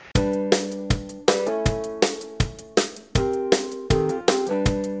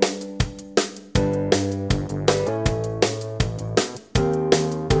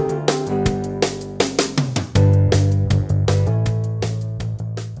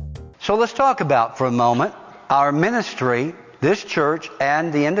So let's talk about for a moment our ministry, this church,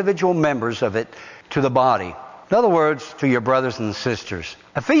 and the individual members of it to the body. In other words, to your brothers and sisters.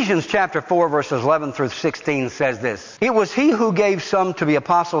 Ephesians chapter 4, verses 11 through 16 says this: It was He who gave some to be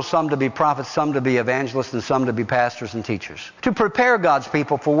apostles, some to be prophets, some to be evangelists, and some to be pastors and teachers, to prepare God's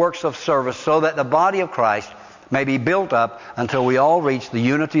people for works of service, so that the body of Christ may be built up until we all reach the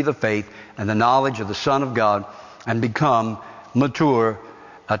unity of the faith and the knowledge of the Son of God and become mature,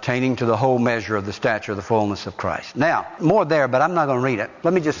 attaining to the whole measure of the stature of the fullness of Christ. Now, more there, but I'm not going to read it.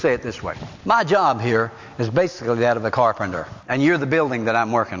 Let me just say it this way. My job here is basically that of a carpenter, and you're the building that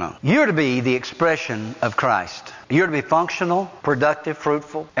I'm working on. You're to be the expression of Christ. You're to be functional, productive,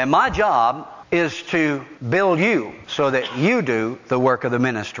 fruitful, and my job is to build you so that you do the work of the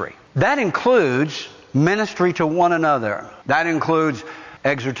ministry. That includes ministry to one another. That includes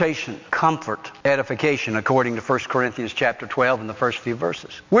exhortation, comfort, edification, according to 1 Corinthians chapter 12 in the first few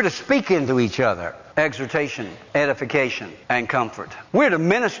verses. We're to speak into each other. Exhortation, edification, and comfort. We're to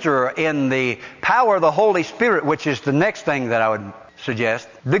minister in the power of the Holy Spirit, which is the next thing that I would suggest.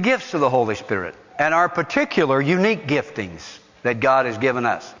 The gifts of the Holy Spirit and our particular unique giftings that God has given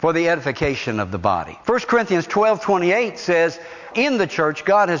us for the edification of the body. 1 Corinthians 12:28 says, in the church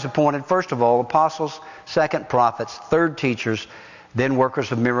God has appointed, first of all, apostles, second prophets, third teachers, then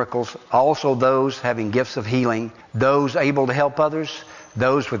workers of miracles, also those having gifts of healing, those able to help others,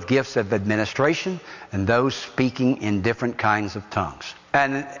 those with gifts of administration, and those speaking in different kinds of tongues.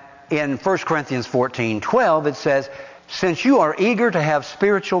 And in 1 Corinthians 14:12 it says, since you are eager to have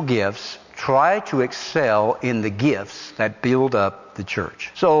spiritual gifts, try to excel in the gifts that build up the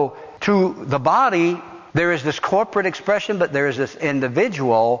church. So to the body, there is this corporate expression, but there is this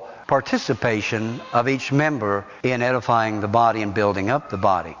individual participation of each member in edifying the body and building up the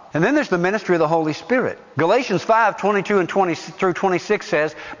body. And then there's the ministry of the Holy Spirit. Galatians 5:22 and 20 through 26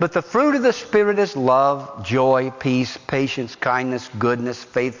 says, but the fruit of the Spirit is love, joy, peace, patience, kindness, goodness,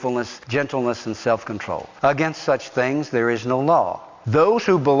 faithfulness, gentleness, and self-control. Against such things there is no law. Those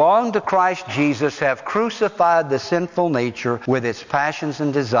who belong to Christ Jesus have crucified the sinful nature with its passions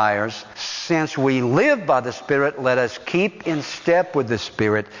and desires. Since we live by the Spirit, let us keep in step with the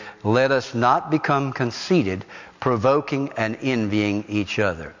Spirit. Let us not become conceited, provoking and envying each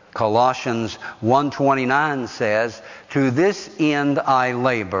other. Colossians 1:29 says, to this end I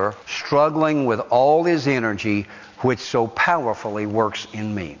labor, struggling with all His energy, which so powerfully works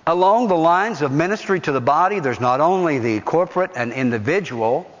in me. Along the lines of ministry to the body, there's not only the corporate and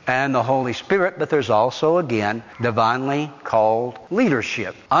individual and the Holy Spirit, but there's also, again, divinely called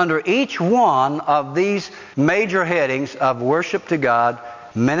leadership. Under each one of these major headings of worship to God,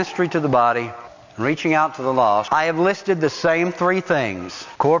 ministry to the body, reaching out to the lost, I have listed the same three things: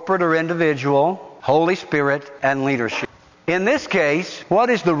 corporate or individual, Holy Spirit, and leadership. In this case, what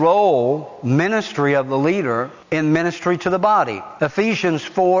is the role, ministry of the leader in ministry to the body? Ephesians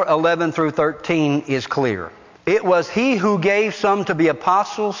 4:11 through 13 is clear. It was He who gave some to be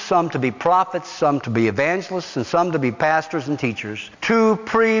apostles, some to be prophets, some to be evangelists, and some to be pastors and teachers, to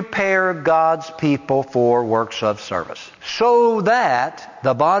prepare God's people for works of service, so that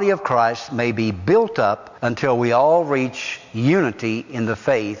the body of Christ may be built up until we all reach unity in the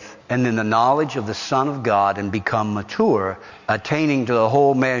faith and in the knowledge of the Son of God and become mature, attaining to the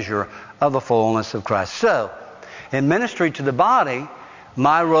whole measure of the fullness of Christ. So, in ministry to the body,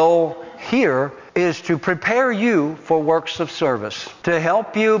 my role here is to prepare you for works of service, to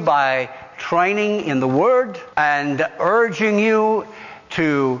help you by training in the Word and urging you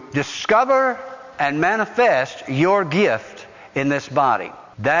to discover and manifest your gift in this body.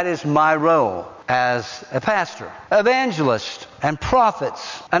 That is my role as a pastor. Evangelists and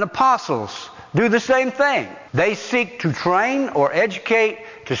prophets and apostles do the same thing. They seek to train or educate,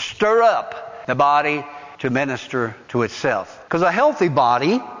 to stir up the body to minister to itself. Because a healthy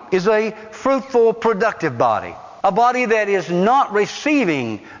body is a fruitful, productive body. A body that is not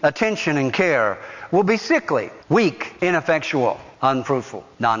receiving attention and care will be sickly, weak, ineffectual, unfruitful,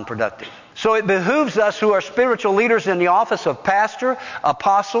 non-productive. So it behooves us who are spiritual leaders in the office of pastor,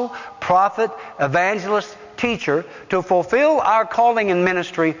 apostle, prophet, evangelist, teacher, to fulfill our calling in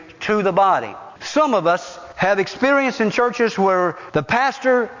ministry to the body. Some of us have experience in churches where the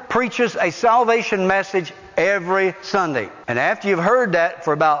pastor preaches a salvation message every Sunday. And after you've heard that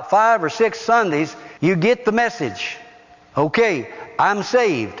for about 5 or 6 Sundays, you get the message. Okay, I'm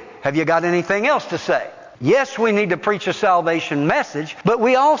saved. Have you got anything else to say? Yes, we need to preach a salvation message, but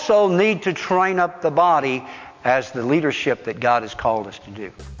we also need to train up the body as the leadership that God has called us to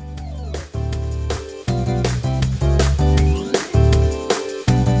do.